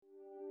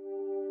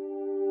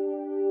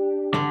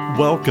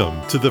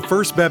Welcome to the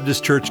First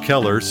Baptist Church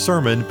Keller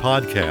Sermon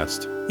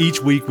Podcast.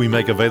 Each week we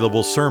make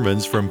available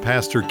sermons from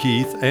Pastor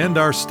Keith and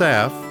our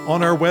staff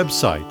on our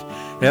website,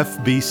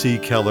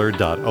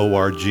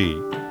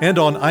 fbckeller.org. And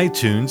on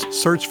iTunes,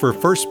 search for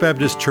First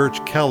Baptist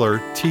Church Keller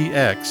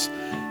TX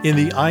in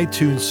the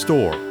iTunes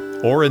Store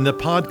or in the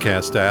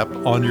podcast app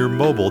on your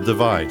mobile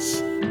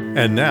device.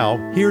 And now,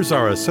 here's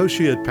our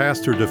Associate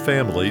Pastor to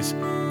Families,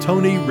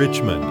 Tony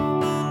Richmond.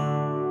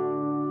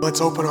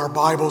 Let's open our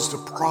Bibles to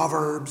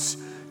Proverbs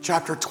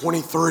chapter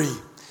 23.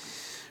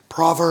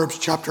 Proverbs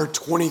chapter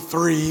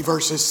 23,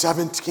 verses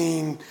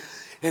 17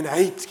 and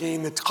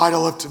 18. The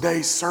title of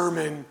today's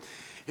sermon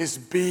is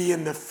Be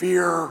in the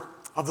Fear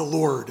of the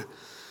Lord.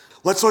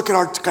 Let's look at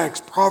our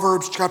text,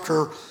 Proverbs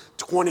chapter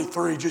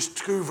 23, just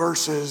two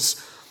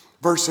verses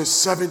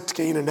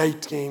 17 and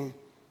 18.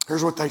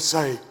 Here's what they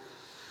say.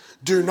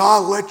 Do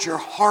not let your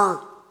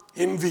heart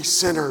envy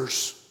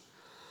sinners,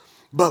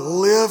 but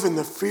live in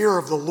the fear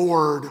of the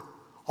Lord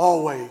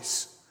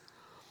always.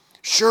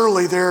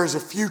 Surely there is a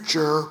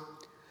future,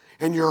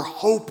 and your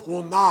hope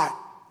will not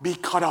be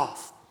cut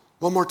off.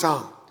 One more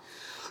time.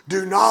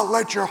 Do not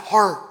let your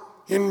heart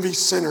envy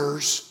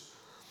sinners,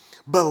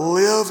 but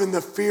live in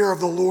the fear of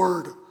the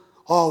Lord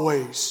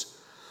always.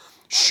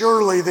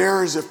 Surely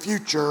there is a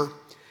future,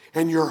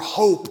 and your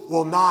hope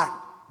will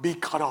not be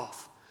cut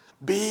off.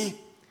 Be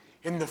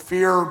in the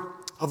fear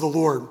of the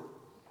Lord.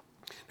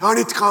 Now,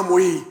 anytime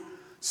we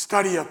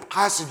study a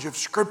passage of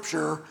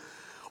Scripture,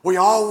 we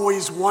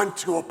always want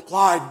to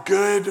apply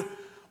good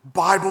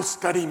Bible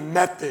study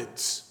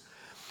methods.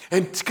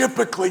 And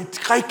typically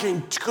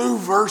taking two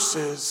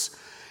verses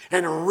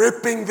and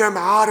ripping them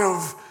out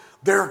of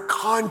their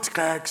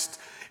context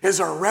is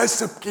a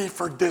recipe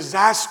for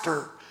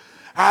disaster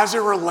as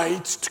it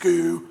relates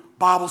to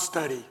Bible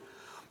study.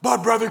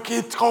 But Brother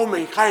Keith told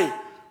me, hey,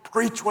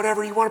 preach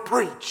whatever you want to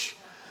preach.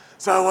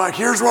 So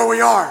here's where we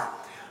are.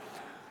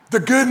 The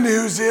good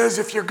news is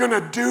if you're going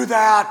to do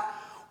that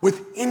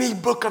with any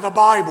book of the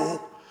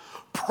Bible,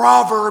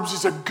 Proverbs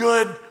is a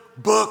good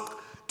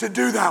book to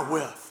do that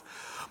with.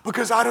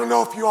 Because I don't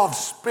know if you all have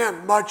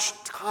spent much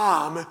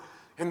time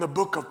in the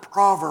book of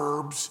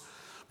Proverbs,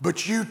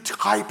 but you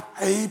type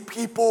A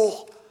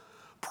people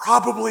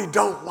probably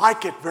don't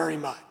like it very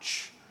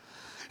much.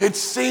 It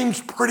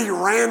seems pretty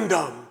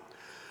random.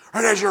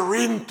 And as you're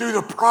reading through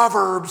the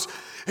Proverbs,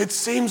 it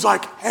seems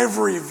like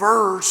every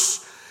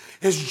verse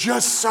is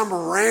just some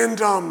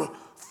random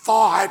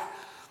thought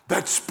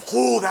that's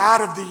pulled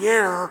out of the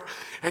air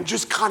and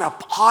just kind of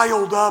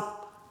piled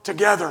up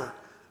together.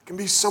 It can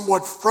be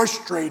somewhat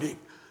frustrating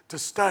to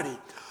study.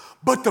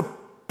 But the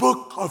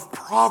book of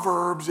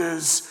Proverbs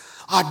is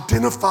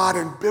identified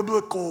in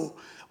biblical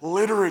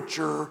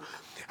literature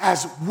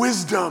as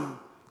wisdom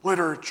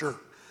literature.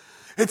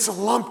 It's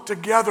lumped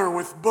together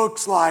with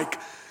books like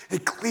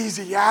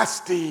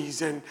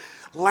Ecclesiastes and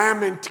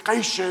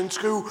Lamentations,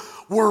 who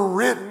were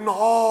written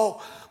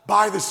all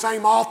by the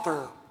same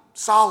author,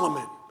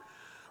 Solomon.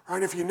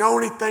 Right? If you know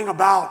anything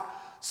about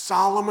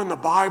Solomon, the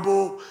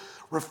Bible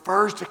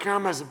refers to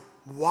him as a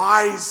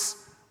wise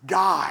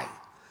guy.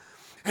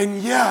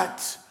 And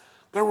yet,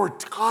 there were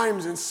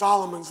times in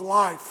Solomon's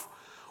life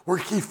where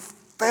he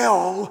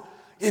fell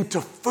into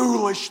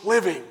foolish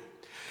living.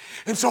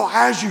 And so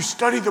as you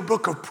study the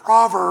book of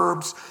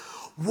Proverbs,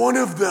 one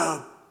of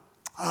the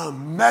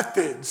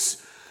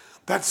methods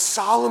that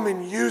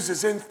Solomon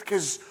uses in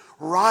his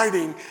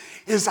writing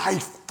is a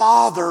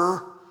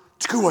father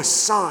to a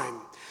son.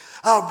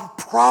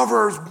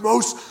 Proverbs,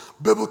 most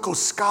biblical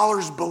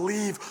scholars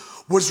believe,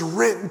 was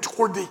written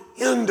toward the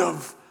end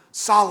of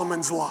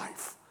Solomon's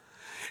life.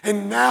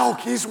 And now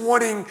he's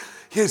wanting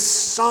his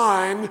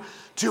son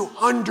to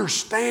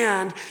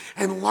understand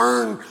and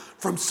learn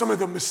from some of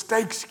the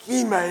mistakes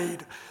he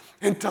made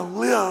and to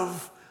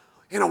live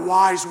in a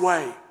wise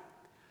way.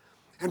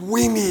 And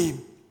we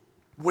need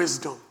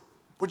wisdom.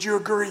 Would you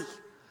agree?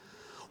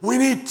 We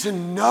need to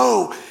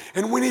know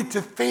and we need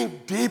to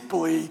think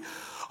deeply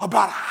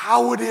about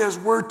how it is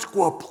we're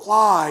to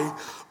apply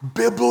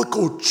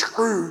biblical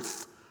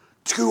truth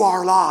to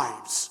our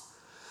lives.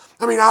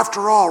 I mean,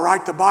 after all,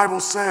 right, the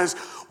Bible says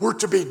we're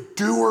to be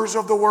doers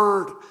of the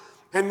word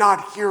and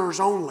not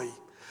hearers only.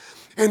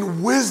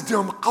 And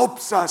wisdom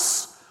helps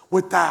us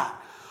with that.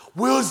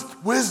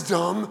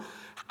 Wisdom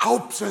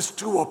helps us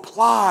to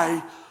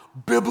apply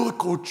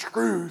biblical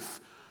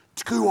truth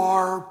to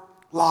our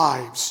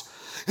lives.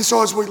 And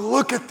so as we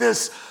look at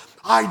this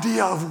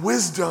idea of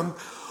wisdom,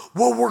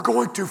 what we're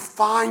going to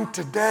find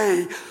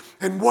today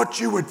and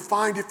what you would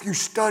find if you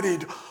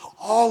studied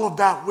all of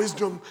that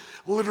wisdom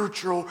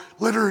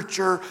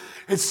literature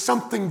is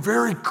something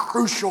very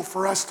crucial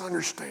for us to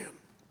understand.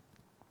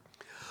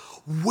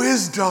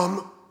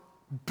 Wisdom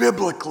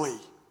biblically,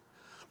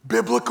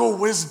 biblical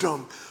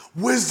wisdom,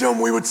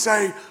 we would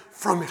say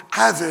from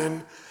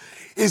heaven,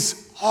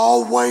 is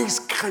always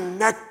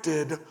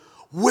connected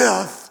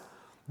with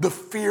the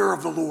fear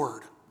of the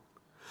Lord.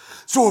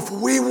 So if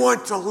we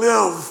want to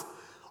live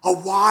a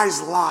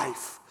wise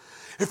life,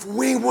 if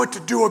we want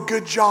to do a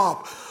good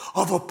job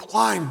of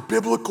applying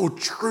biblical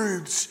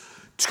truths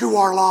to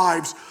our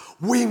lives,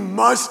 we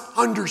must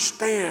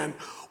understand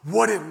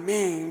what it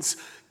means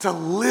to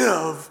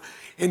live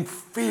in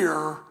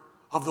fear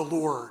of the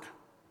Lord.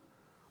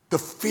 The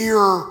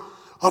fear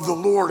of the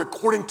Lord,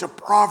 according to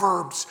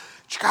Proverbs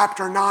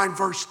chapter 9,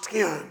 verse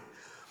 10,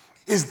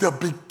 is the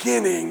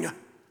beginning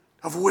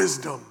of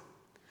wisdom.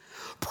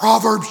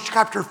 Proverbs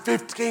chapter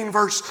 15,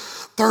 verse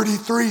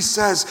 33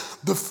 says,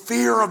 the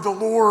fear of the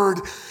Lord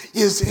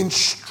is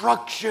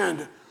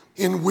instruction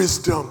in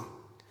wisdom.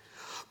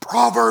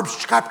 Proverbs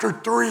chapter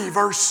 3,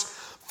 verse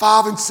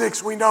 5 and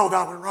 6, we know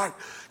that one, right?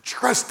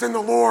 Trust in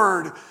the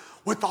Lord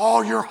with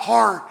all your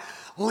heart.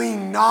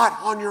 Lean not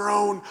on your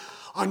own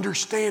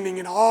understanding.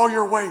 In all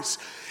your ways,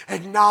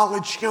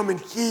 acknowledge him and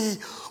he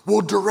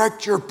will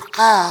direct your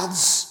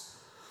paths.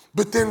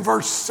 But then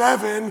verse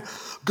 7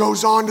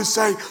 goes on to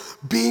say,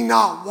 be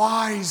not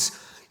wise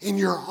in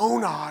your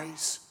own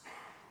eyes,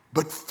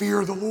 but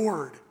fear the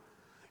Lord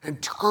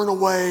and turn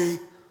away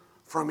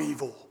from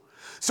evil.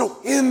 So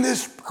in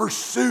this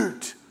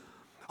pursuit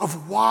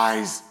of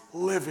wise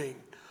living,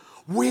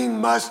 we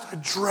must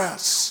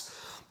address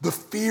the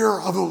fear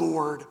of the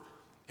Lord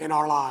in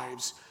our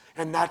lives.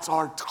 And that's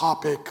our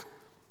topic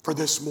for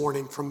this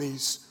morning from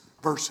these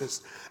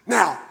verses.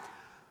 Now,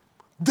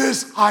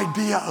 this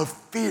idea of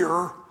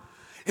fear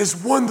is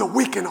one that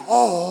we can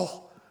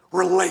all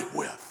relate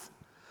with.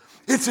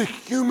 It's a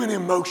human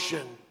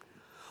emotion.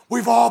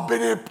 We've all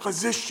been in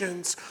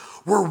positions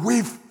where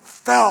we've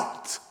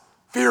felt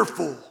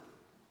fearful.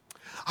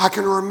 I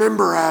can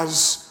remember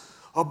as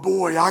a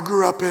boy, I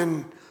grew up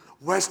in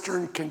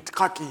Western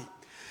Kentucky,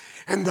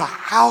 and the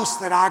house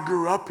that I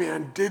grew up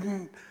in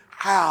didn't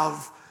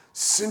have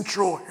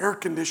central air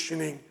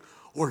conditioning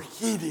or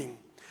heating.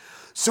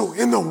 So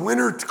in the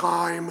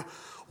wintertime,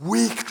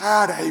 we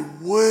had a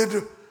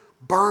wood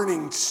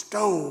burning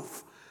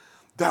stove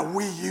that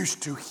we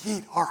used to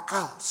heat our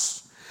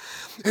house.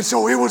 And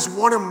so it was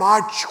one of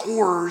my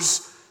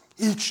chores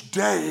each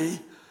day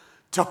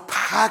to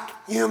pack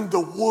in the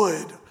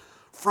wood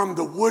from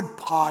the wood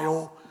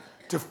pile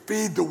to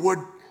feed the wood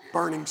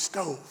burning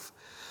stove.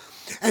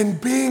 And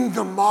being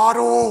the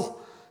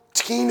model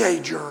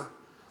teenager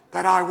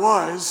that I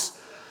was,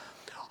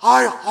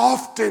 I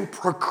often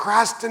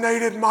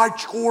procrastinated my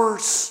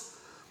chores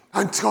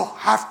until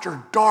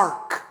after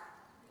dark,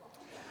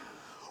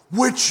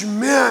 which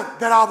meant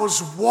that I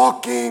was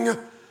walking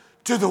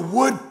to the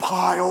wood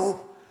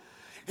pile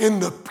in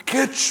the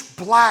pitch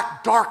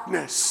black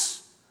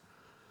darkness,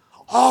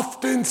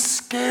 often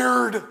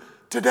scared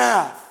to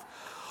death,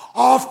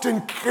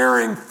 often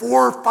carrying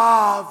 4 or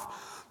 5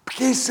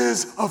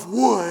 pieces of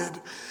wood,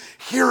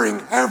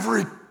 hearing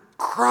every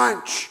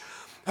crunch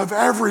of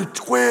every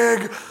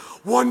twig,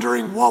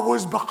 wondering what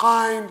was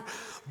behind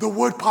the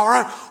wood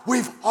pile.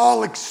 We've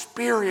all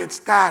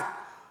experienced that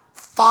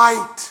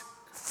fight,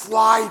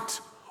 flight,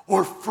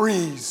 or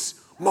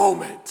freeze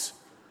moment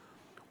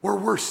where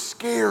we're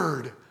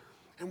scared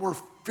and we're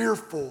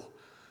fearful.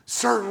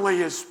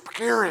 Certainly as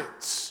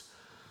parents,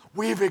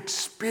 we've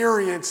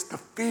experienced the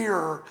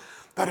fear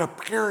that a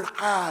parent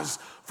has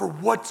for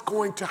what's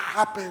going to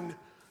happen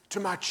to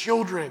my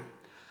children.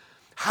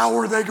 How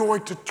are they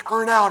going to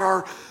turn out?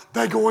 Are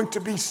they going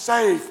to be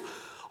safe?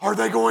 Are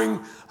they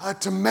going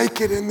to make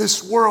it in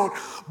this world?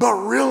 But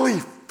really,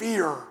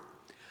 fear,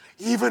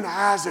 even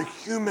as a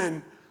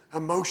human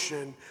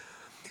emotion,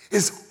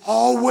 is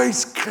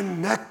always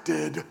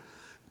connected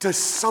to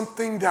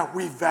something that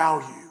we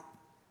value.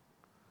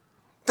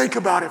 Think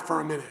about it for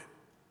a minute.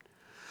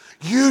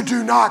 You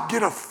do not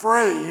get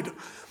afraid,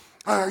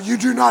 you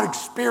do not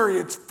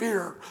experience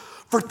fear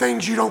for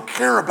things you don't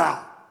care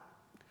about.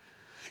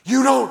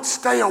 You don't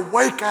stay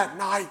awake at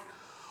night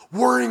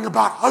worrying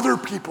about other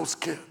people's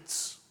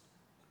kids.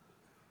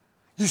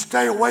 You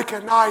stay awake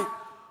at night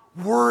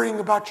worrying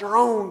about your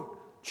own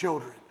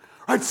children.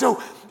 Right?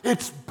 So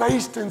it's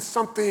based in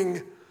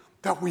something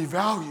that we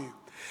value.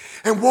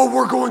 And what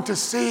we're going to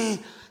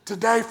see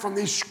today from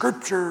these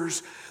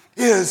scriptures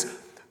is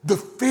the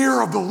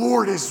fear of the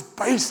Lord is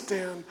based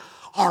in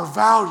our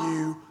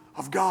value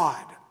of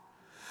God.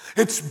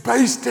 It's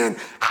based in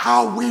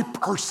how we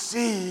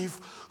perceive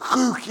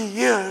who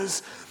He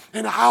is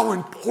and how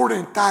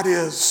important that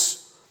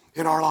is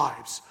in our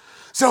lives.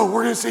 So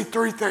we're going to see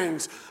 3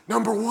 things.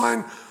 Number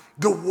 1,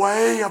 the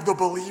way of the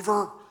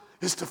believer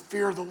is to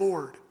fear the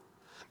Lord.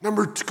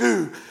 Number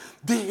 2,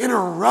 the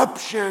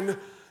interruption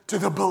to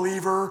the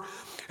believer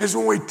is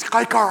when we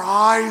take our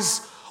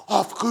eyes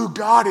off who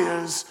God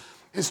is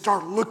and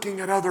start looking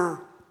at other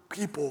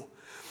people.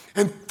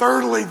 And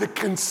thirdly, the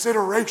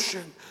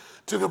consideration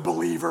to the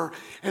believer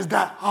is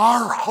that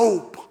our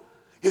hope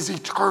is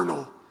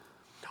eternal.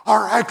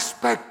 Our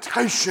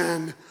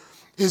expectation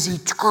is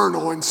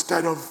eternal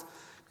instead of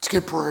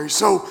temporary.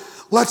 So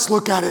let's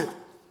look at it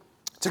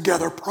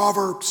together.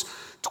 Proverbs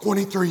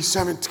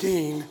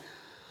 23:17.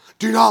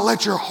 Do not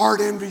let your heart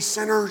envy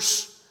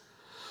sinners,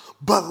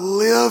 but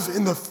live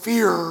in the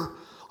fear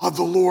of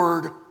the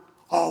Lord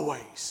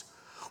always.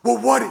 Well,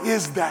 what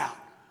is that?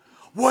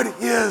 What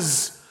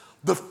is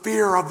the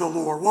fear of the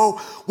Lord?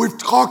 Well, we've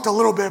talked a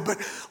little bit, but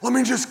let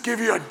me just give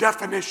you a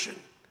definition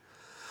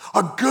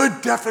A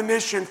good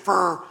definition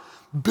for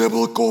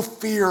biblical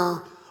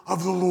fear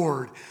of the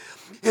Lord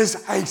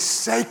is a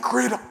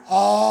sacred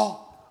awe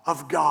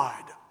of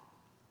God.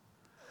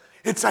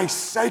 It's a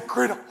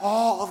sacred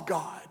awe of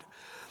God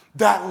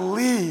that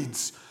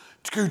leads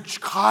to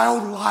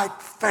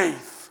childlike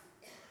faith,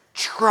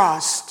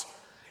 trust,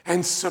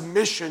 and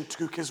submission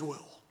to His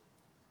will.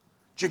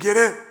 Did you get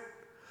it?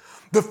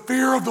 The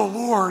fear of the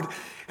Lord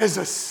is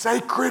a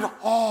sacred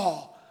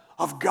awe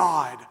of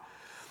God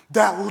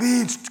that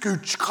leads to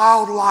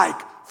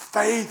childlike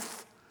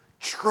faith,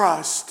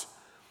 trust,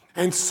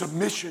 and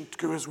submission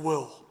to His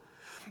will.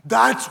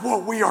 That's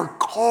what we are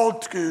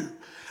called to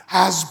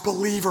as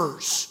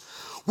believers.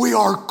 We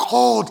are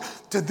called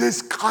to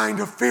this kind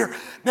of fear.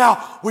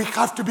 Now, we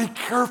have to be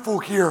careful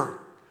here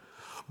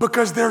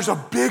because there's a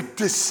big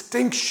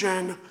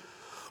distinction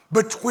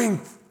between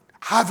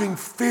having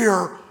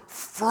fear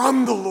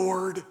from the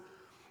Lord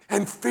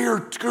and fear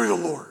to the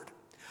Lord.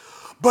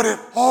 But it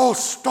all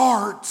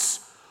starts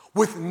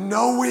with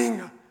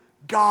knowing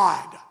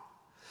God.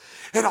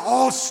 It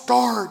all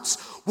starts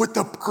with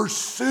the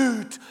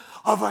pursuit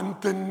of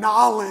the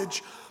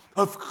knowledge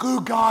of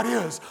who God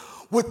is.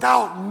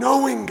 Without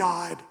knowing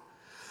God,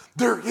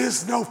 there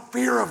is no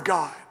fear of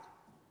God.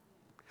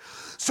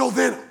 So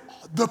then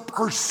the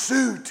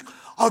pursuit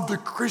of the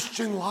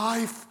Christian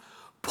life,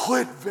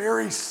 put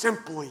very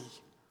simply,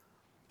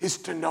 is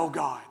to know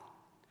God.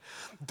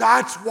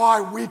 That's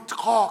why we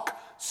talk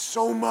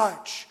so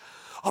much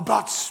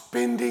about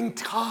spending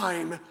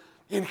time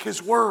in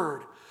His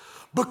Word,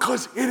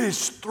 because it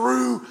is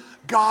through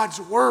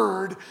God's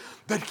Word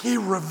that He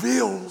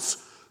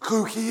reveals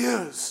who He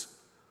is,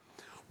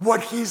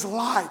 what He's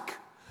like.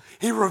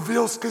 He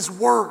reveals His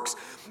works,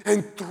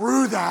 and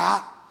through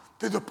that,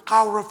 through the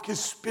power of His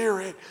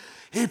Spirit,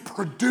 He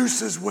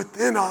produces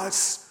within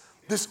us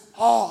this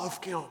awe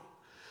of Him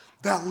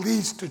that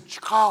leads to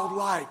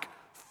childlike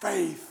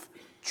faith,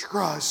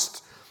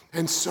 trust,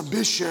 and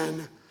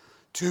submission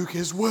to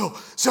His will.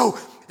 So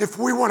if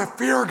we want to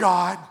fear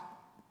God,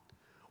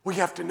 we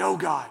have to know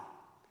God.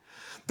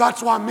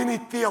 That's why many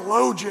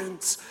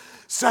theologians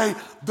say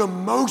the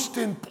most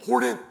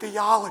important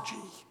theology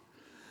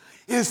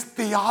is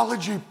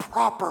theology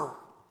proper.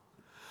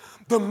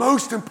 The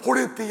most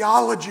important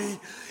theology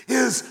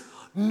is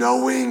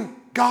knowing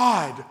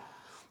God,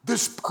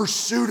 this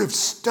pursuit of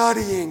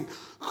studying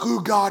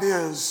who God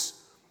is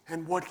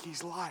and what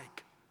He's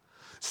like.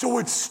 So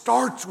it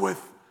starts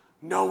with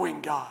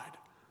knowing God.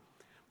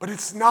 But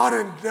it's not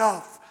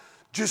enough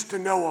just to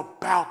know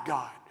about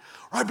God,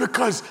 right?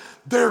 Because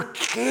there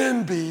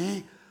can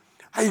be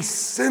a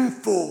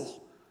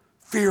sinful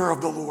fear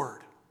of the Lord.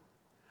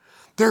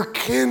 There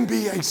can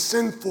be a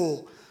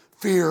sinful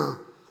fear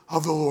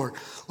of the Lord.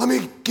 Let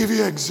me give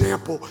you an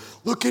example.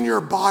 Look in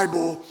your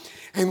Bible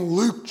in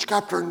Luke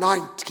chapter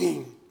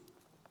 19.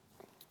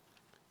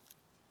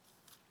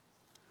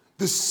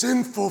 The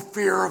sinful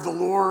fear of the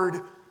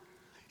Lord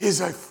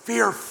is a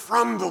fear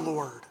from the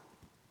Lord.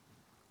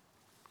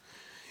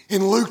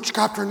 In Luke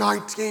chapter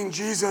 19,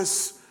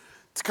 Jesus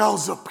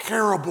tells a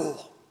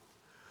parable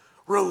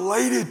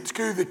related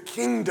to the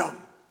kingdom.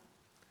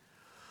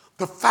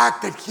 The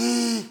fact that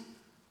He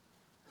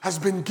has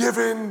been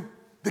given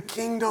the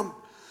kingdom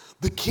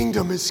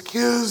is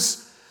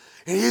His,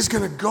 and He's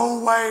going to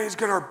go away, He's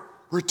going to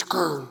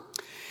return.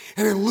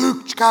 And in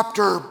Luke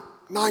chapter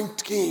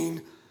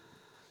 19,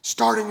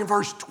 starting in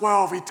verse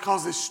 12, He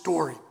tells this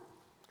story.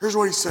 Here's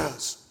what He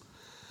says.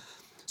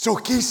 So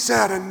He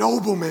said, a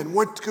nobleman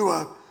went to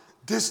a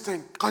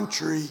distant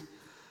country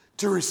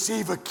to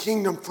receive a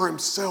kingdom for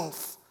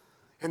himself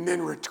and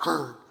then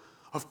return.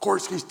 Of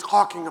course, He's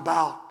talking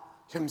about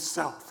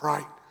Himself,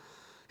 right?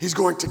 He's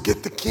going to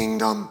get the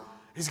kingdom.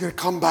 He's going to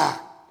come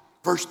back.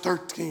 Verse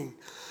 13.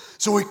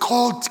 So he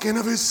called 10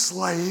 of his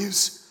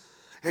slaves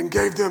and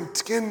gave them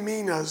 10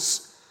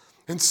 minas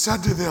and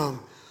said to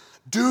them,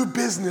 do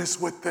business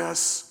with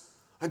this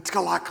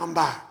until I come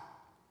back.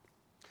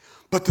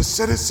 But the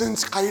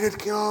citizens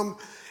hated him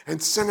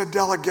and sent a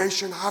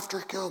delegation after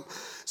him,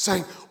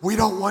 saying, we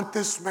don't want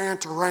this man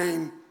to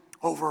reign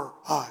over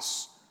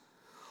us.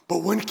 But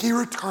when he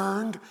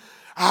returned,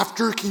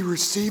 after he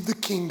received the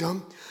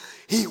kingdom,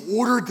 he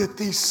ordered that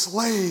these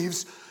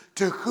slaves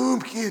to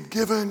whom he had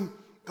given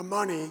the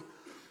money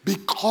be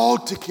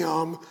called to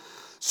him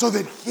so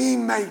that he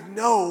may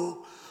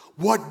know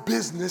what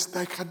business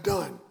they had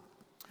done.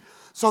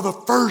 So the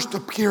first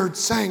appeared,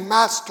 saying,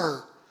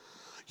 Master,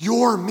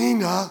 your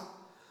mina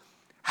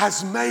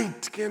has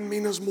made 10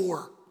 minas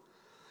more.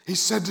 He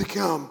said to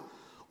him,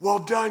 well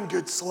done,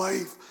 good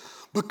slave,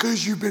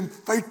 because you've been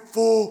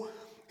faithful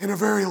in a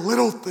very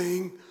little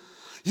thing,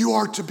 you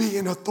are to be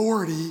in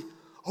authority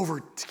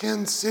over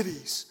 10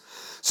 cities.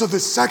 So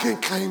the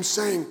second came,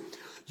 saying,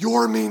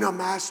 your mina,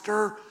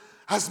 master,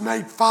 has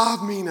made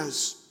 5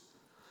 minas.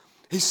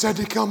 He said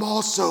to him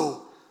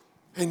also,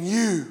 and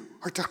you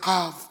are to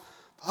have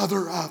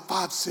other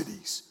 5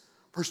 cities.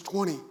 Verse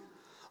 20,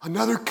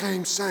 another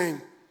came,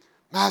 saying,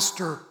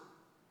 Master,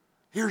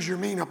 here's your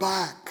mina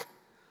back.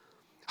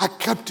 I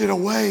kept it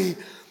away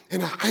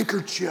in a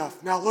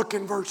handkerchief. Now look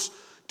in verse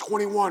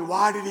 21,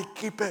 why did he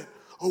keep it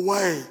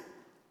away?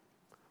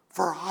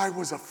 For I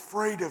was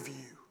afraid of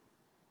you,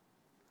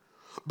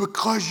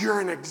 because you're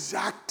an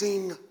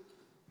exacting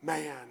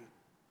man.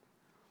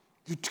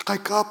 You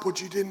take up what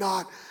you did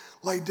not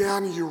lay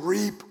down, and you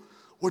reap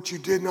what you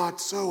did not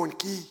sow.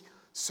 And he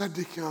said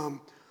to him,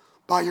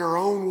 by your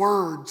own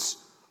words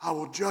I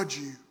will judge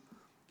you,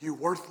 you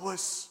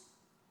worthless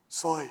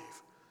slave.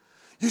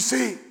 You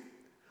see,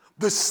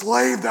 the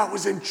slave that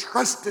was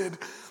entrusted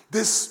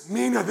this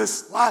mina,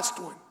 this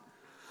last one,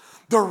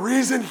 the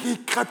reason he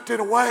kept it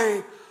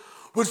away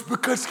was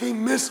because he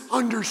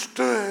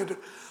misunderstood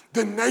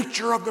the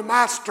nature of the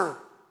master.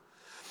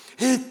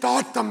 He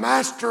thought the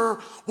master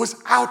was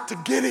out to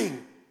get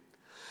him.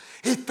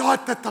 He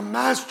thought that the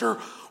master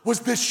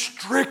was this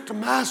strict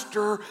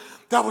master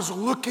that was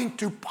looking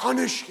to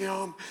punish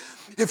him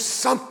if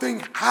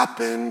something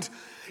happened,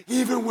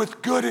 even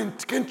with good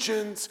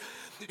intentions,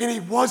 and he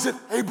wasn't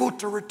able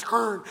to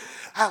return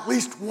at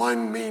least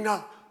one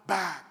mina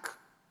back.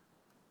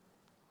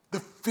 The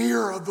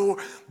fear of the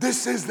Lord.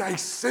 This is a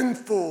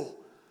sinful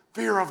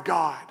fear of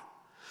God.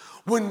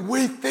 When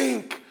we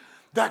think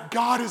that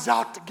God is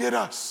out to get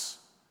us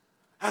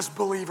as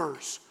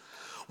believers,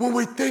 when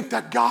we think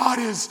that God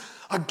is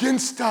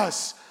against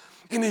us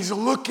and he's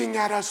looking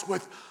at us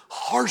with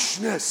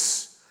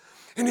harshness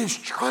and he's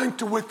trying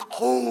to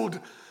withhold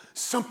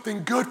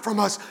something good from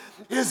us,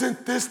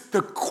 isn't this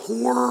the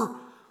core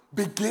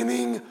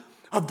beginning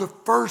of the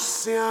first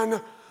sin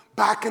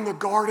back in the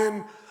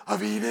Garden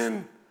of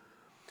Eden?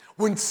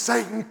 When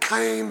Satan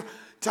came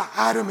to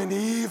Adam and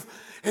Eve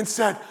and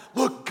said,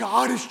 look,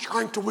 God is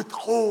trying to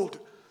withhold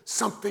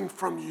something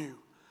from you.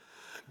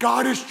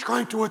 God is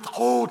trying to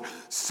withhold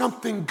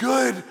something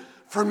good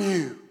from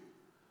you.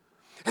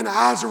 And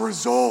as a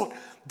result,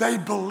 they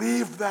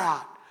believed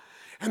that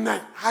and they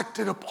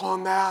acted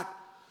upon that.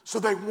 So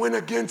they went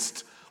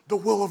against the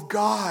will of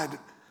God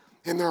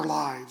in their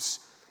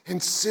lives.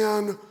 And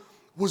sin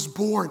was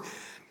born.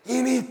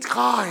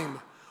 Anytime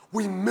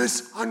we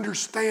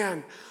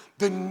misunderstand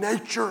the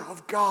nature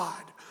of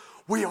God,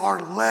 we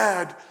are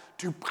led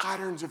to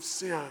patterns of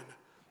sin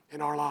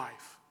in our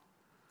life.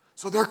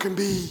 So there can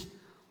be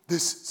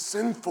this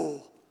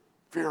sinful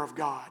fear of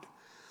God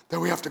that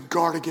we have to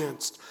guard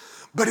against.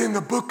 But in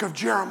the book of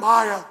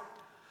Jeremiah,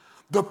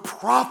 the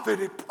prophet,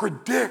 it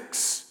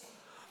predicts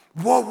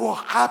what will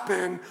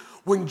happen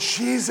when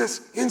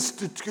Jesus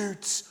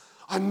institutes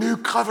a new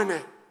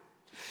covenant.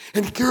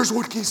 And here's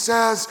what he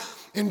says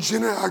in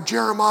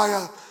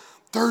Jeremiah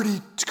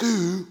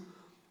 32,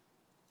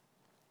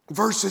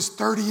 verses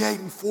 38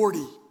 and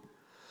 40.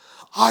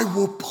 I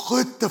will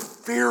put the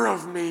fear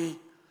of me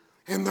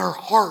in their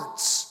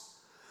hearts,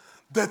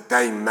 that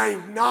they may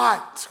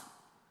not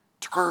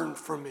turn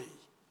from me.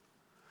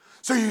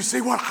 So you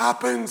see what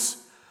happens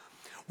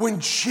when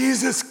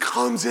Jesus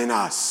comes in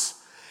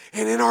us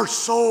and in our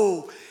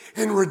soul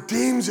and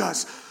redeems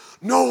us.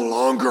 No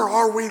longer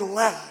are we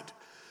led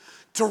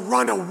to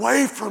run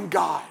away from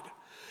God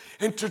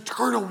and to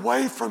turn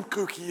away from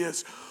who he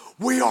is.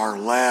 We are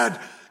led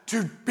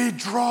to be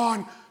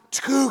drawn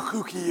to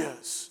who he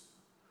is.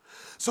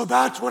 So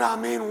that's what I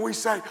mean when we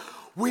say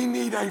we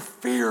need a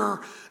fear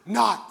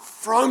not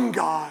from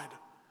God,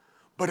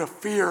 but a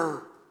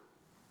fear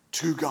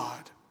to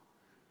God.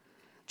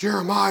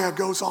 Jeremiah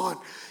goes on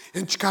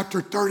in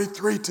chapter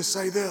 33 to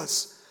say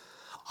this,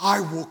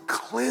 I will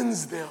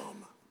cleanse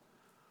them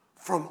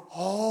from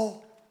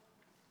all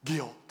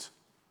guilt.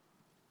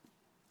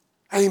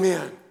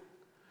 Amen.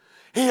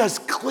 He has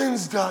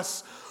cleansed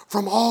us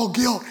from all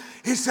guilt.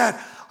 He said,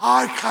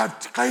 I have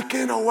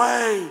taken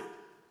away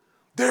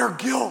their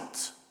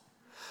guilt.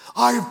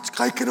 I have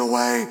taken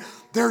away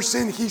their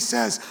sin. He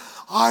says,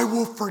 I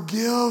will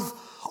forgive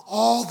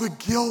all the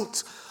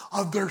guilt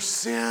of their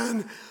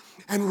sin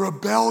and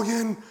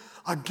rebellion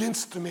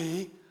against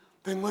me.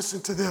 Then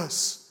listen to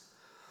this.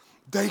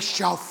 They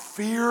shall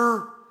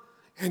fear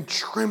and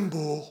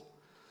tremble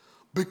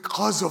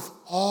because of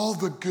all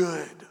the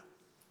good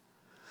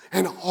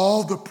and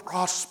all the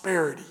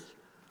prosperity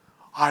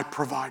I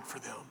provide for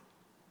them.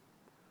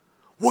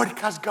 What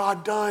has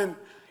God done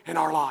in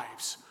our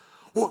lives?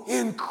 Well,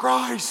 in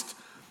Christ,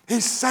 he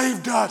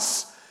saved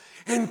us.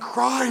 In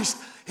Christ,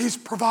 he's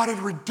provided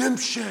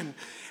redemption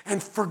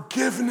and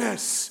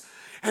forgiveness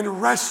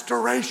and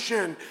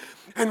restoration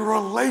and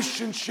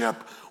relationship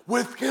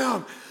with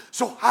him.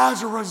 So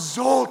as a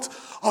result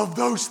of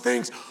those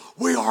things,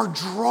 we are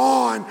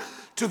drawn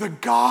to the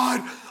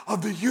God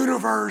of the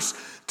universe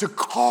to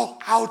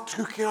call out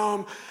to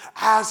him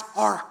as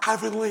our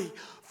heavenly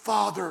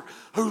Father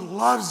who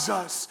loves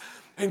us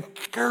and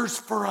cares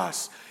for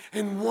us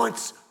and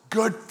wants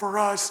good for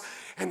us.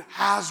 And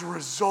as a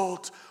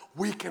result,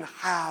 we can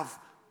have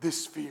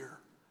this fear,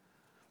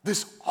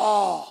 this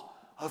awe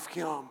of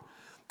him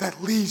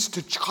that leads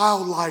to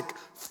childlike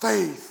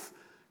faith,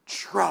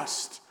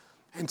 trust,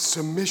 and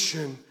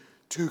submission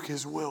to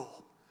his will.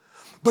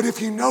 But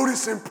if you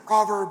notice in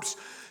Proverbs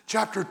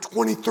chapter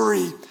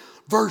 23,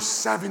 verse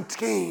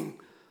 17,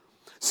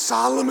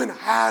 Solomon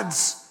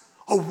adds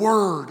a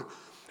word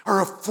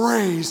or a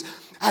phrase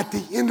at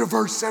the end of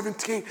verse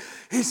 17,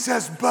 he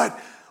says, but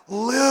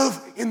live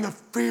in the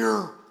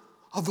fear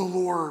of the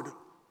Lord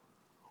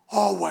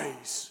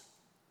always.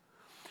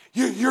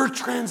 Your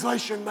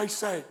translation may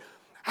say,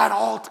 at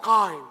all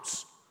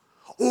times,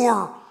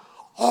 or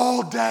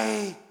all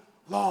day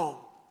long.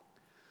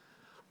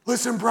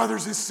 Listen,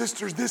 brothers and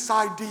sisters, this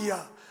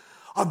idea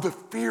of the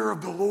fear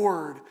of the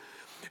Lord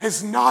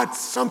is not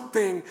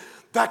something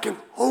that can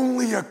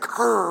only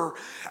occur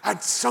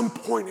at some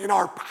point in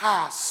our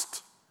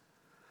past.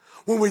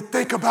 When we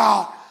think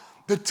about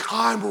the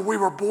time when we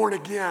were born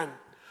again,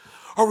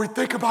 or we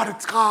think about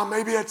a time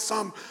maybe at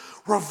some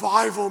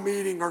revival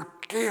meeting or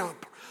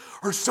camp,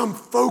 or some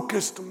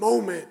focused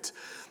moment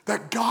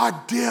that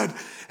God did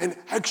an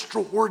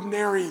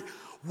extraordinary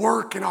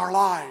work in our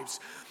lives.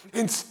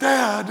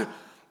 Instead,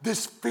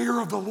 this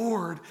fear of the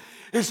Lord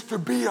is to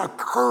be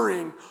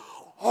occurring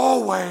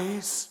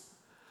always,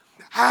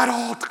 at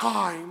all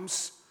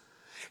times,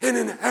 and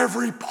in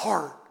every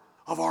part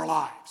of our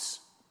lives.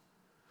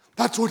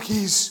 That's what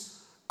he's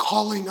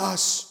calling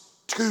us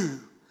to.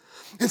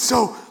 And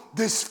so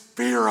this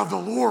fear of the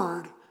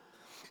Lord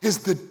is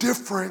the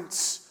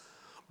difference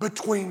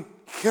between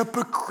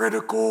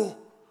hypocritical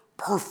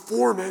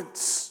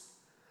performance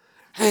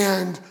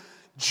and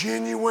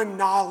genuine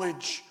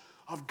knowledge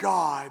of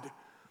God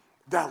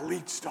that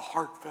leads to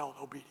heartfelt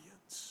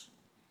obedience.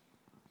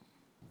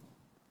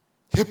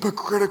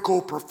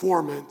 Hypocritical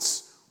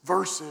performance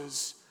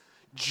versus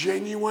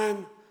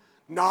genuine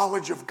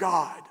knowledge of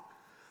God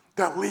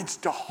that leads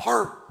to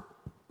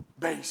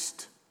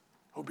heart-based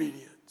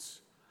obedience.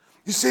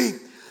 You see,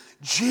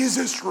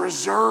 Jesus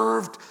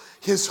reserved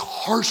his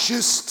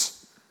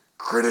harshest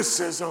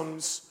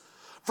criticisms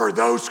for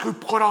those who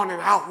put on an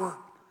outward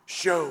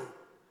show,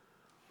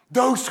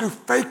 those who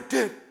faked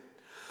it,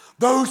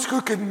 those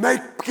who could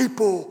make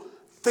people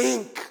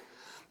think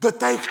that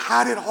they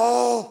had it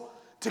all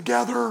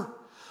together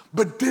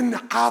but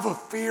didn't have a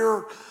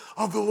fear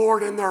of the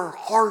Lord in their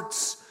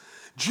hearts.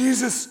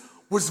 Jesus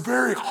was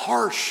very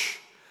harsh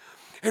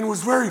and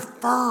was very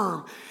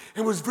firm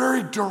and was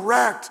very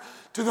direct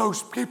to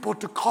those people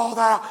to call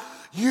out,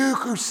 you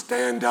who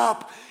stand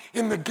up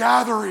in the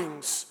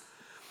gatherings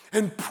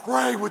and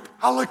pray with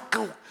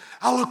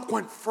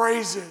eloquent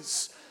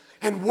phrases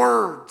and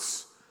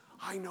words.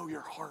 I know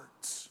your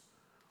hearts.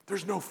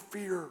 There's no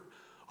fear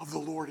of the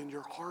Lord in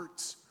your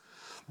hearts.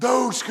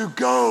 Those who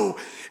go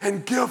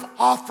and give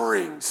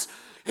offerings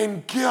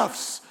and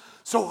gifts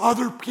so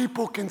other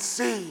people can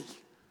see.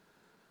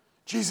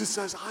 Jesus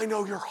says, I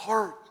know your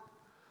heart.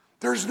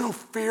 There's no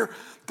fear.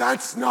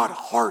 That's not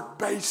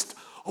heart-based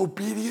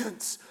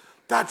obedience.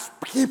 That's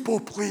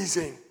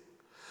people-pleasing.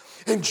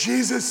 And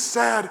Jesus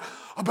said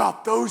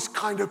about those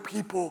kind of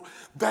people,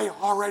 they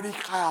already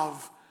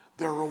have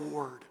their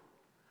reward.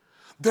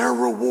 Their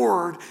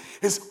reward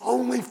is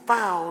only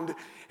found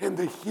in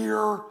the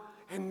here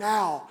and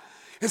now.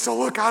 And so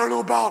look, I don't know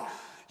about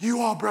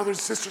you all, brothers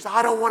and sisters.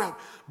 I don't want to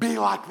be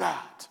like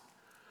that.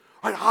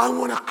 Right? I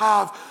want to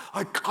have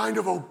a kind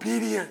of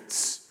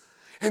obedience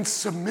and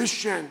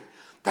submission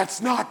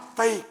that's not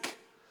fake,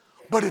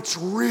 but it's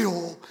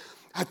real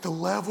at the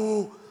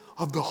level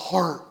of the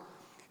heart.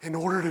 In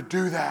order to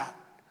do that,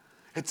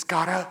 it's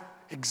got to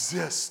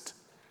exist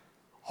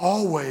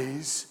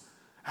always,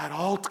 at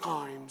all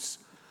times,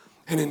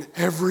 and in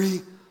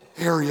every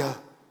area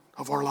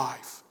of our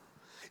life.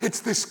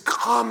 It's this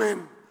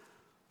common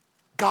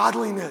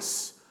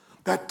godliness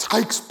that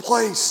takes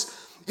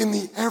place in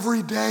the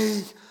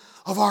everyday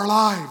of our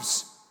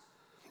lives.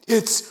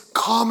 It's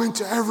common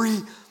to every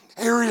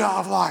area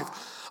of life.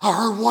 I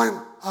heard one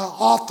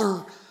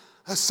author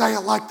say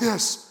it like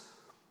this: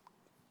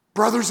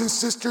 brothers and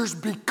sisters,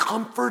 be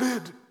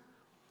comforted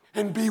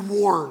and be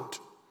warned.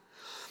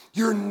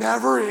 You're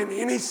never in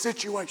any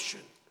situation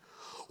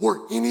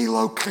or any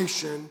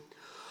location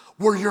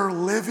where you're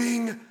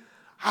living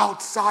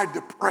outside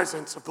the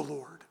presence of the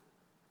Lord.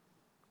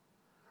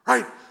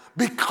 Right?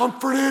 Be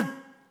comforted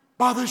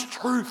by this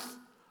truth.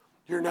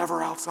 You're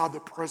never outside the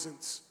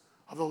presence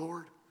of the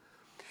Lord.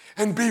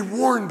 And be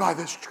warned by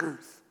this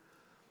truth.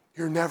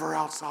 You're never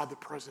outside the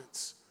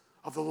presence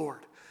of the Lord.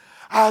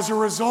 As a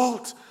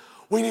result,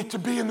 we need to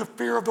be in the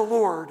fear of the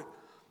Lord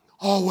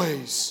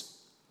always.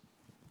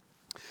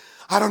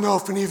 I don't know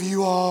if any of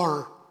you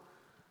are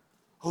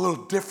a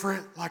little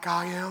different like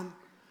I am,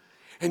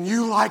 and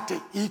you like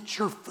to eat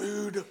your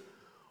food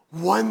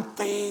one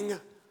thing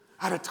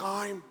at a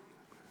time.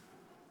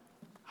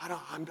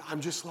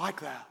 I'm just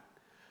like that.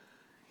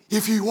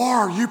 If you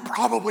are, you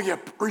probably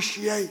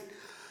appreciate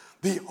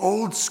the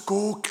old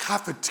school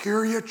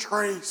cafeteria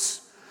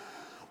trays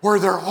where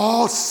they're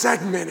all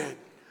segmented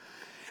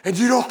and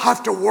you don't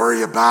have to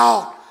worry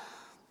about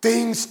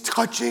things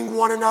touching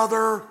one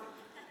another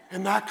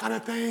and that kind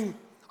of thing.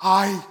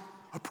 I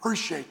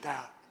appreciate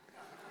that.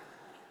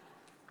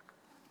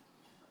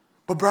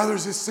 But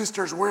brothers and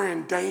sisters, we're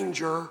in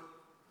danger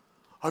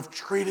of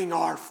treating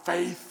our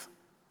faith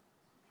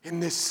in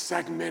this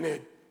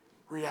segmented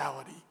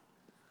reality.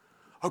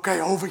 Okay,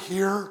 over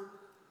here,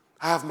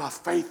 I have my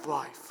faith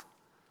life.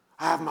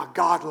 I have my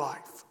God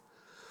life.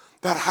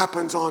 That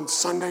happens on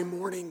Sunday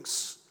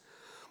mornings,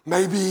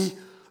 maybe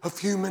a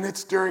few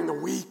minutes during the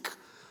week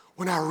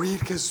when I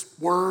read His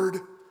Word,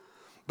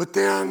 but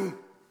then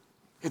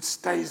it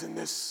stays in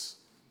this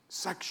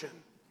section.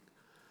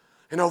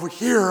 And over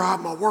here, I have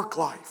my work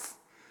life.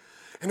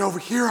 And over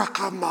here, I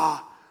have my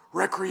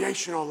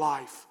recreational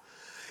life.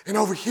 And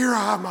over here,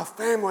 I have my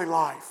family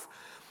life.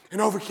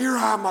 And over here,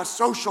 I have my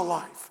social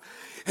life.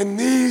 And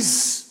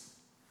these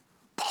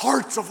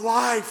parts of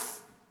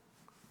life,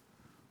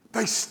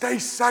 they stay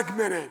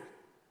segmented.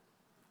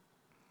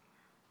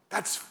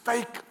 That's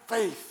fake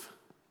faith.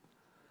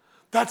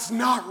 That's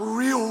not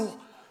real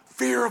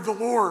fear of the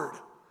Lord.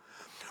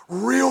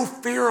 Real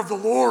fear of the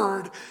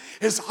Lord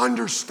is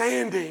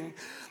understanding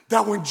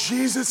that when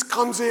Jesus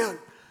comes in,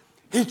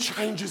 He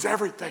changes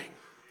everything.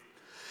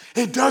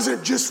 He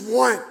doesn't just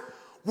want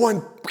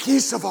one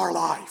piece of our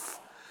life.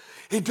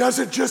 He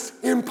doesn't just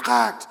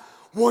impact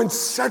one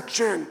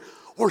section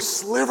or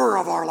sliver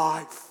of our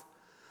life.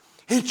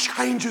 He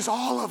changes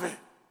all of it.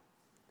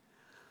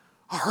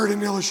 I heard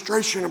an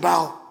illustration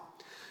about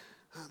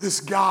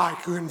this guy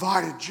who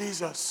invited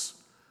Jesus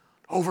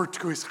over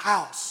to his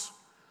house.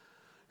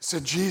 He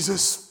said,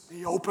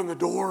 he opened the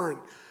door and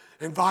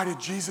invited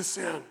Jesus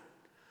in.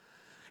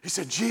 He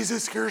said,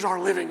 Jesus, here's our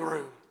living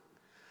room.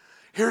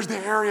 Here's the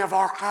area of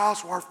our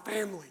house, our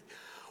family.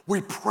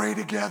 We pray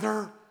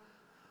together.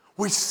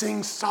 We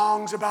sing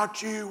songs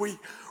about you. We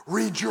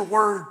read your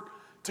word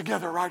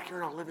together right here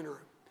in our living room.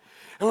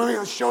 And let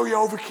me show you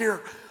over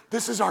here.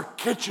 This is our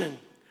kitchen.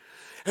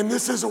 And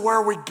this is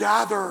where we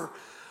gather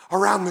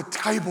around the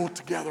table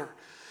together.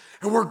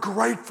 And we're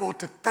grateful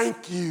to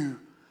thank you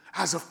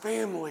as a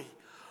family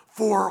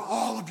for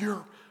all of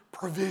your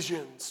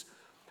provisions,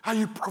 how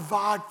you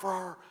provide for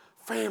our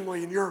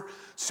family, and you're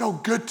so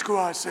good to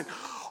us. And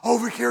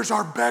over here's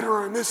our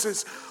bedroom. This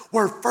is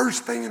where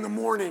first thing in the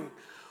morning,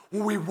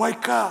 when we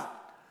wake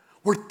up,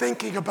 we're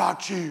thinking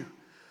about you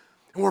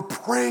and we're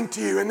praying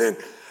to you. And then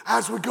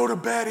as we go to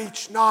bed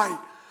each night,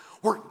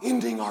 we're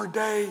ending our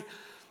day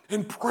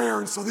in prayer.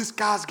 And so this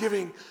guy's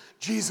giving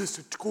Jesus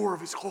a tour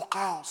of his whole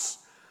house.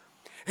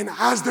 And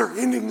as they're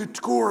ending the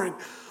tour and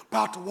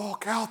about to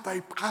walk out,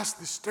 they pass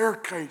the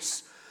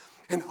staircase.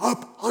 And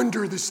up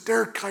under the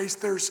staircase,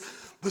 there's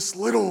this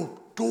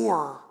little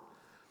door.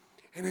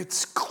 And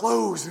it's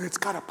closed and it's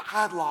got a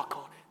padlock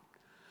on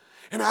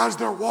it. And as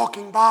they're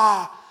walking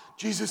by,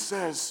 Jesus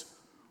says,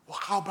 well,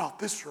 how about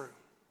this room?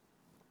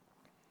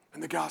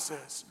 And the guy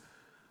says,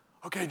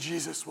 okay,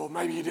 Jesus, well,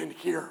 maybe you didn't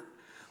hear.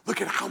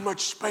 Look at how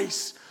much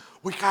space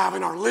we have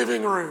in our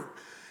living room,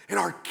 in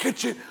our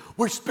kitchen.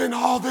 We spend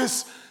all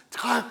this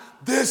time,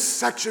 this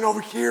section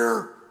over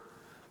here,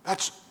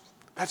 that's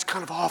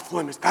kind of off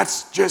limits.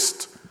 That's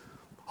just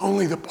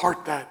only the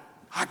part that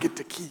I get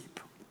to keep.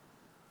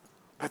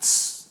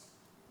 That's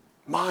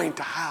mine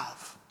to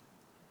have.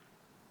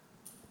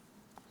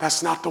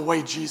 That's not the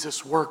way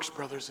Jesus works,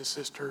 brothers and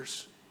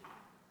sisters.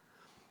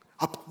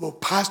 Well,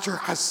 Pastor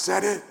has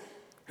said it,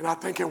 and I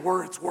think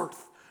it's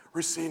worth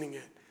repeating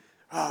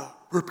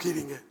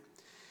it.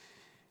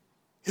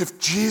 If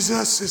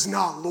Jesus is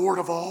not Lord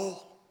of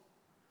all,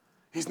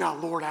 He's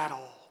not Lord at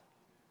all.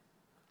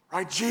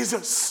 Right?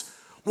 Jesus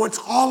wants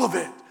all of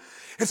it.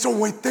 And so when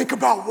we think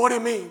about what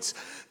it means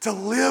to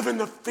live in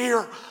the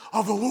fear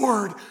of the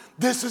Lord,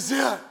 this is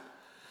it.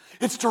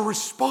 It's to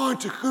respond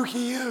to who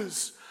He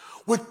is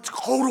with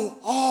total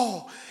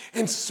awe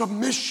and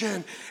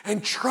submission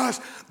and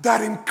trust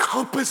that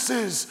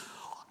encompasses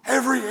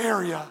every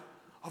area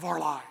of our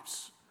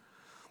lives.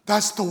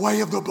 That's the way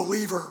of the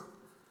believer.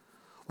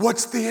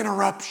 What's the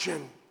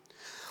interruption?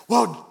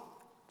 Well,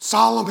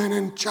 Solomon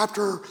in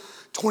chapter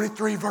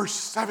 23, verse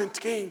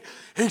 17,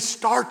 he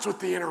starts with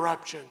the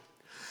interruption.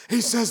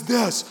 He says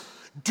this,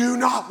 do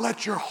not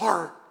let your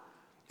heart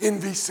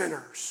envy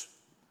sinners.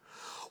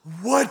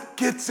 What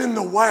gets in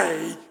the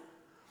way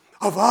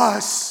of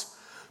us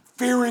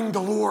fearing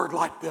the Lord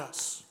like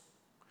this?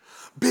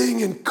 Being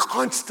in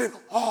constant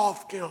awe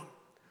of Him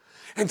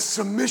and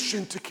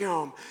submission to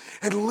Him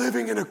and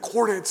living in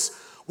accordance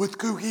with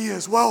who He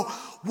is. Well,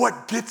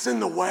 what gets in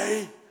the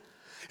way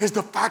is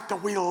the fact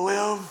that we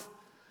live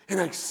in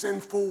a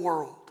sinful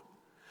world.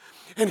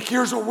 And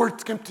here's what we're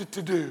tempted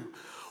to do.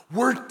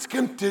 We're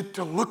tempted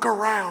to look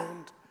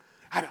around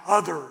at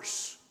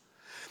others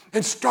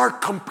and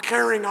start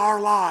comparing our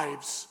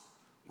lives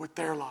with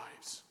their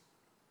lives.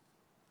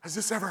 Has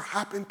this ever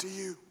happened to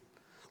you?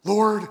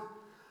 Lord,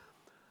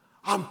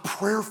 I'm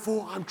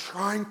prayerful. I'm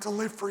trying to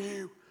live for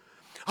you.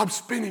 I'm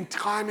spending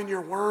time in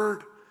your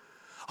word.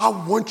 I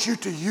want you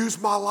to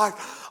use my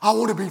life. I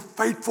want to be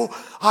faithful.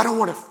 I don't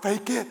want to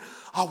fake it.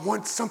 I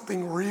want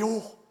something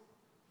real.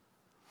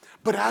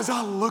 But as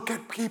I look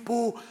at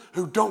people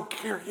who don't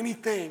care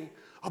anything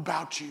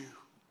about you,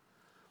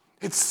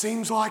 it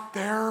seems like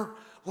their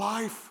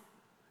life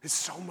is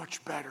so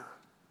much better.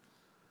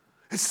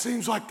 It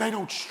seems like they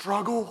don't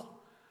struggle.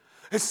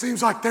 It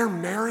seems like their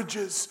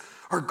marriages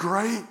are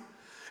great.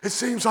 It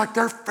seems like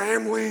their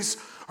families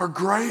are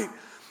great.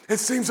 It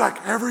seems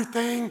like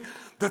everything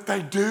that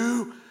they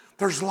do,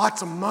 There's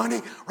lots of money,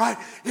 right?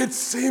 It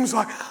seems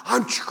like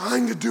I'm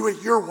trying to do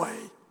it your way.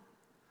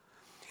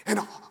 And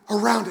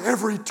around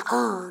every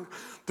turn,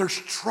 there's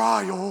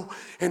trial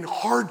and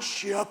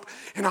hardship,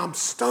 and I'm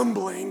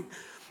stumbling,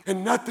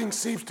 and nothing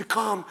seems to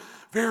come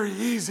very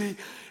easy.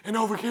 And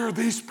over here,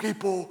 these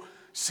people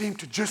seem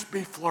to just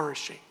be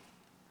flourishing.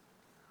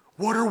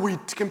 What are we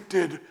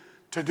tempted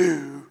to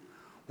do?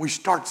 We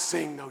start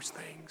seeing those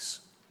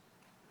things.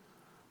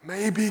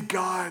 Maybe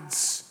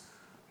God's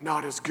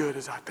not as good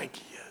as I think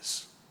he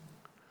is.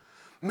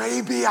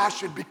 Maybe I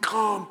should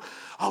become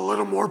a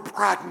little more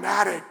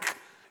pragmatic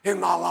in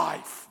my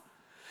life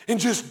and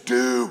just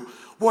do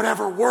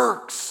whatever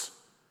works.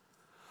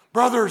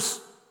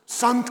 Brothers,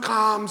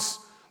 sometimes,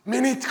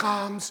 many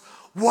times,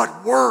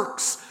 what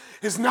works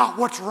is not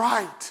what's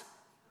right.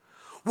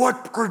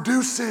 What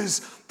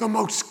produces the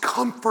most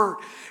comfort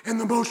and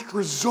the most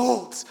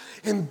results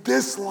in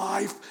this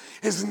life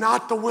is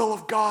not the will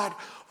of God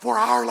for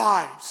our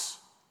lives.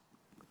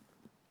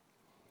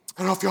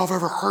 I don't know if y'all have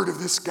ever heard of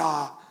this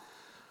guy,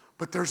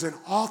 but there's an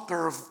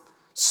author of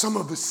some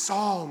of the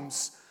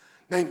Psalms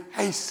named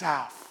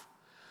Asaph.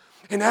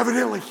 And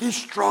evidently he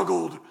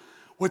struggled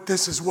with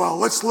this as well.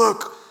 Let's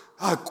look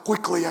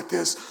quickly at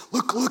this.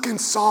 Look in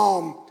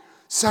Psalm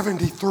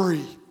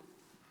 73.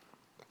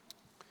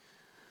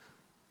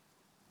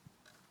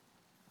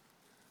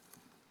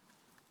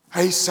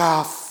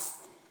 Asaph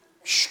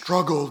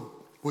struggled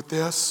with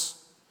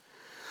this.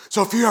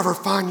 So if you ever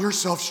find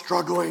yourself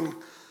struggling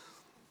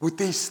with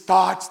these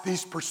thoughts,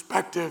 these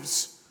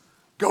perspectives,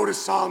 go to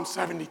Psalm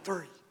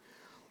 73.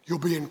 You'll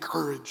be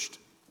encouraged.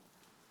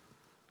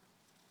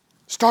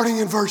 Starting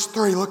in verse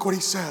 3, look what he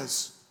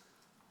says.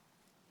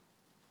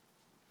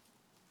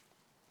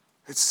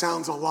 It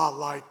sounds a lot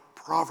like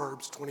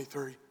Proverbs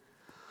 23.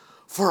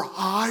 For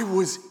I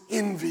was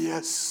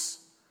envious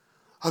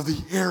of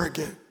the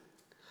arrogant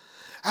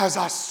as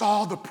I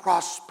saw the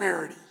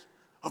prosperity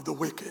of the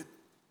wicked.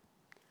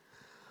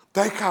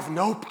 They have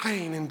no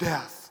pain in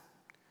death.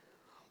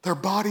 Their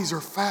bodies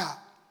are fat.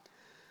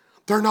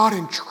 They're not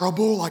in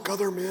trouble like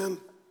other men,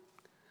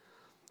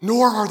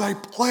 nor are they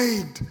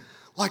plagued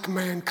like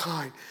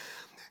mankind.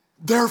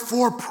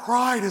 Therefore,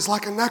 pride is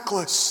like a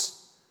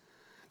necklace.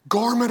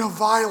 Garment of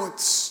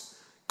violence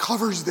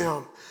covers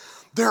them.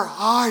 Their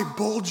eye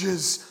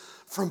bulges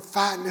from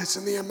fatness,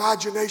 and the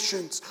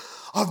imaginations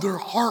of their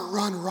heart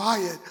run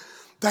riot.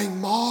 They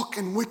mock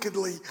and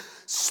wickedly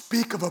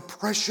speak of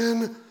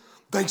oppression.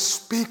 They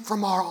speak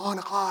from on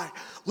high.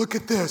 Look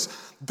at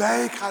this.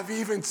 They have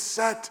even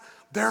set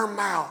their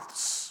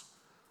mouths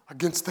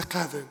against the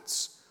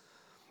heavens,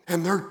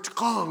 and their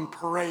tongue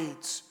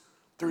parades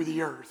through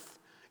the earth.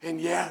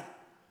 And yet,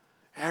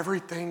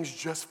 everything's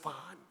just fine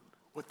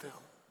with them.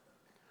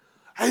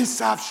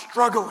 Asaph's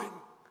struggling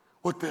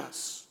with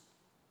this.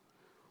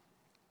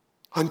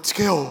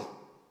 Until,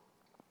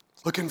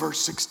 look in verse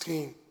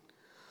 16.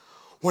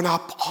 When I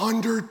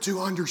pondered to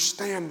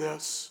understand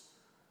this,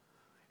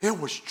 it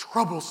was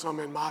troublesome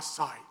in my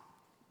sight.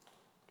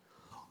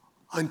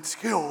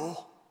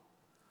 Until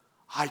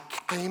I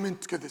came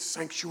into the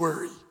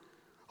sanctuary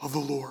of the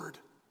Lord.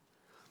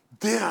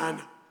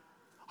 Then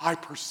I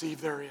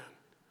perceived therein.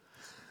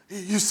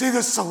 You see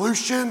the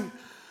solution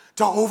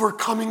to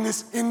overcoming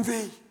this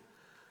envy?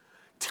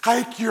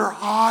 Take your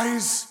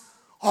eyes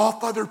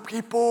off other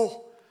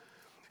people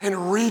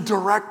and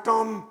redirect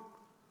them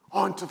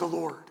onto the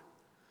Lord.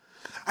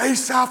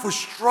 Asaph was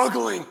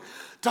struggling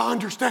to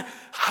understand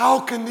how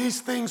can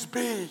these things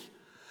be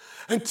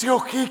until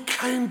he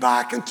came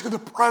back into the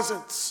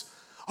presence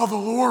of the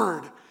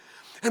Lord.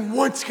 And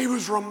once he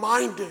was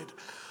reminded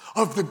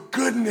of the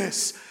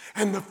goodness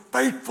and the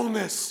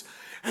faithfulness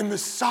and the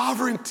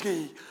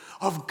sovereignty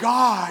of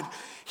God,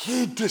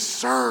 he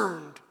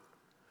discerned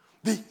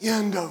the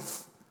end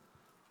of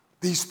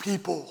these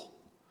people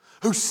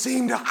who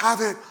seem to have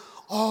it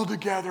all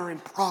together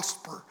and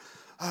prosper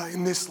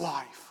in this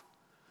life.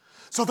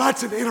 So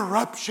that's an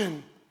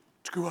interruption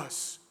to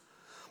us.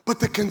 But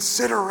the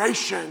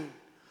consideration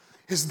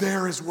is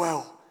there as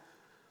well.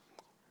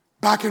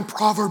 Back in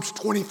Proverbs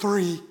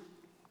 23,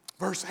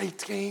 verse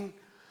 18,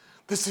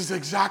 this is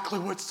exactly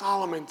what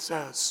Solomon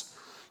says.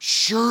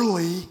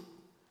 Surely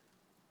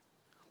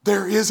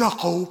there is a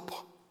hope,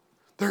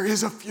 there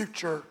is a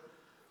future,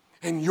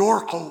 and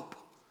your hope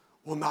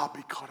will not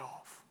be cut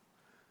off.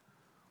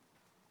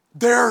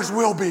 Theirs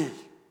will be.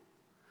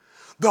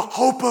 The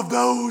hope of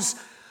those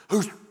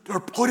who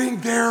are putting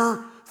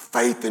their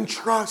faith and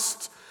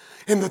trust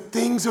in the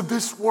things of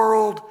this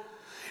world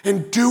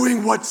and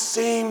doing what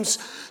seems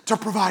to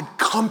provide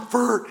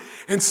comfort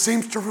and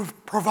seems to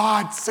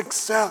provide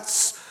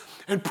success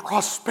and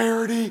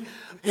prosperity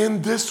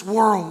in this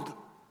world.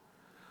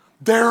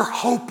 Their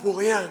hope will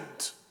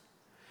end.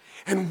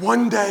 And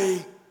one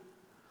day,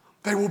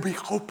 they will be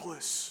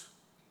hopeless.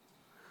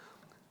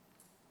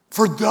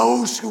 For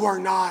those who are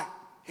not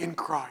in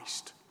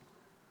Christ,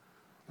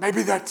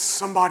 maybe that's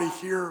somebody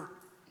here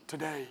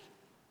today.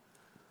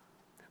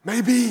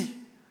 Maybe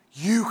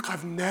you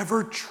have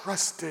never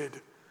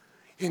trusted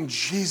in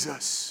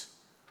Jesus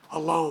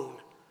alone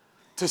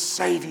to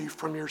save you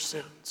from your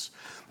sins.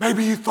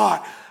 Maybe you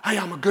thought, hey,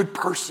 I'm a good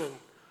person,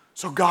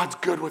 so God's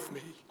good with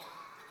me.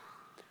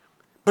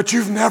 But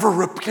you've never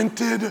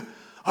repented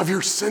of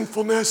your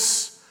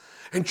sinfulness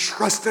and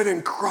trusted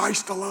in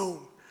Christ alone.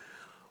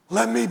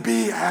 Let me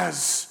be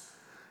as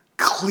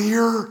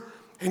clear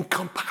and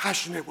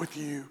compassionate with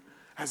you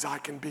as I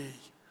can be.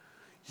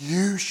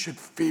 You should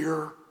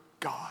fear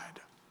God.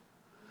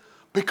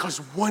 Because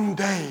one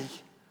day,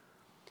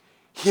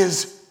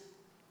 his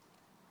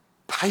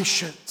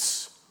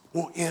patience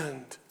will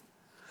end.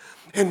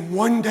 And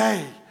one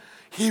day,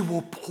 he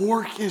will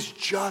pour his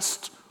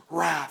just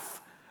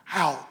wrath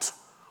out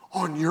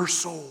on your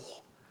soul.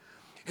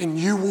 And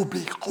you will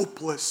be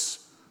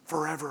hopeless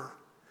forever.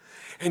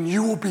 And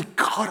you will be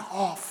cut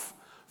off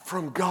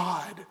from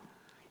God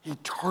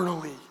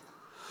eternally.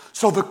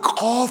 So the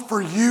call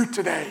for you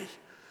today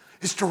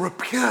is to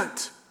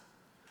repent.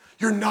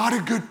 You're not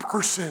a good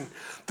person.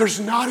 There's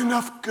not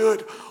enough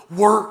good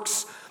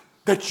works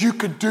that you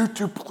could do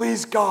to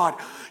please God.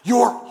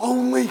 Your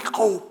only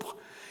hope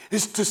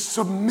is to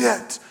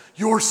submit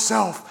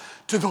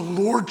yourself to the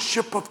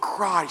lordship of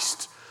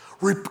Christ,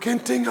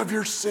 repenting of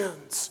your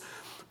sins,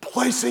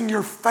 placing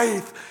your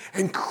faith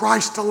in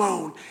Christ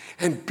alone,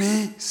 and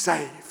be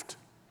saved.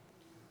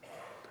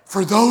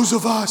 For those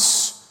of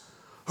us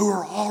who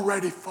are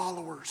already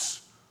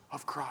followers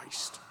of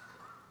Christ,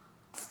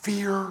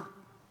 fear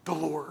the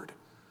Lord.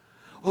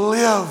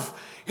 Live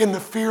in the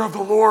fear of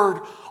the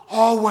Lord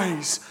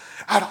always,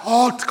 at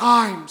all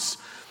times,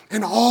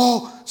 in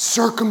all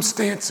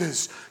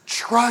circumstances.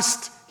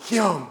 Trust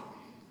him.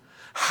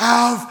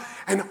 Have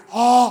an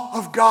awe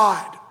of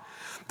God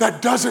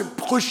that doesn't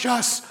push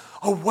us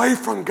away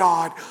from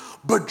God,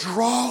 but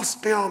draws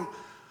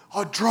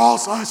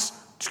us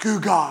to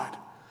God,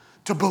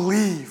 to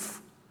believe.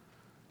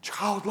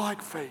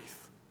 Childlike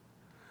faith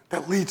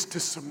that leads to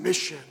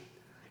submission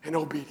and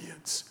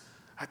obedience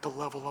at the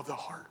level of the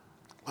heart.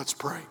 Let's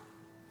pray.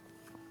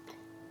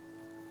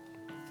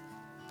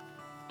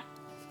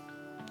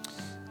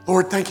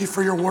 Lord, thank you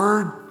for your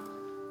word.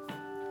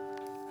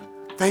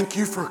 Thank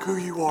you for who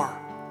you are.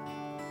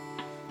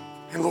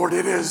 And Lord,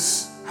 it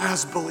is,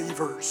 as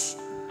believers,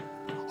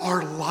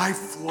 our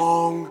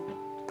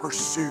lifelong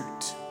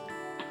pursuit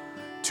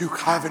to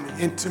have an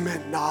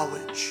intimate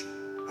knowledge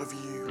of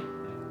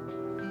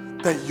you,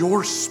 that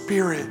your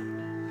Spirit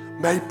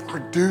may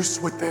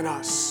produce within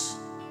us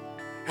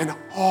an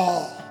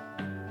awe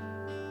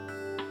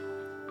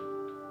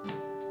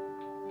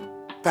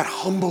that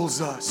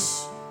humbles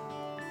us,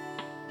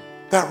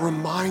 that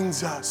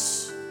reminds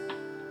us,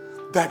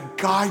 that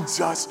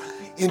guides us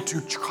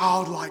into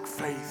childlike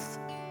faith,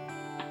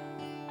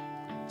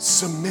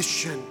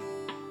 submission,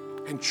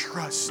 and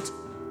trust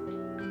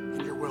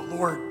in your will.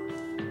 Lord,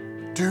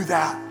 do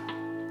that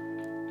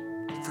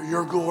for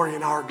your glory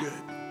and our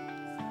good.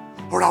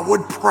 Lord, I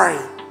would pray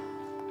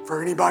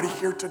for anybody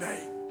here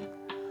today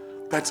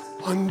that's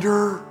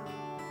under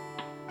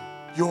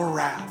your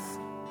wrath.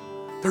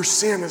 Their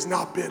sin has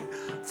not been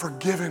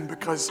forgiven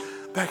because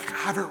they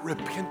haven't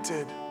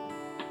repented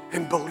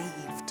and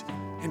believed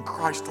in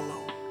Christ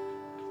alone.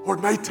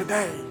 Lord, may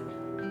today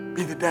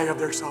be the day of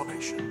their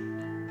salvation.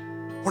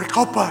 Lord,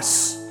 help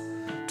us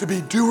to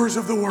be doers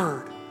of the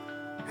word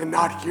and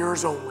not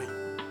hearers only.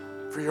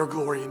 For your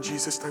glory, in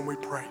Jesus' name we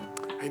pray.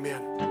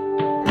 Amen.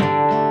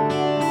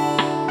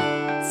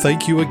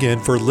 Thank you again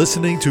for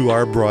listening to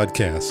our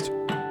broadcast.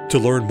 To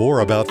learn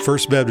more about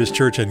First Baptist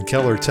Church in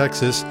Keller,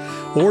 Texas,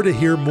 or to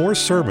hear more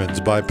sermons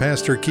by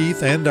Pastor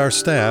Keith and our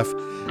staff,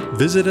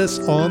 visit us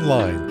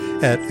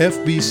online at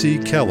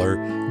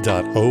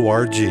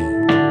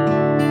fbckeller.org.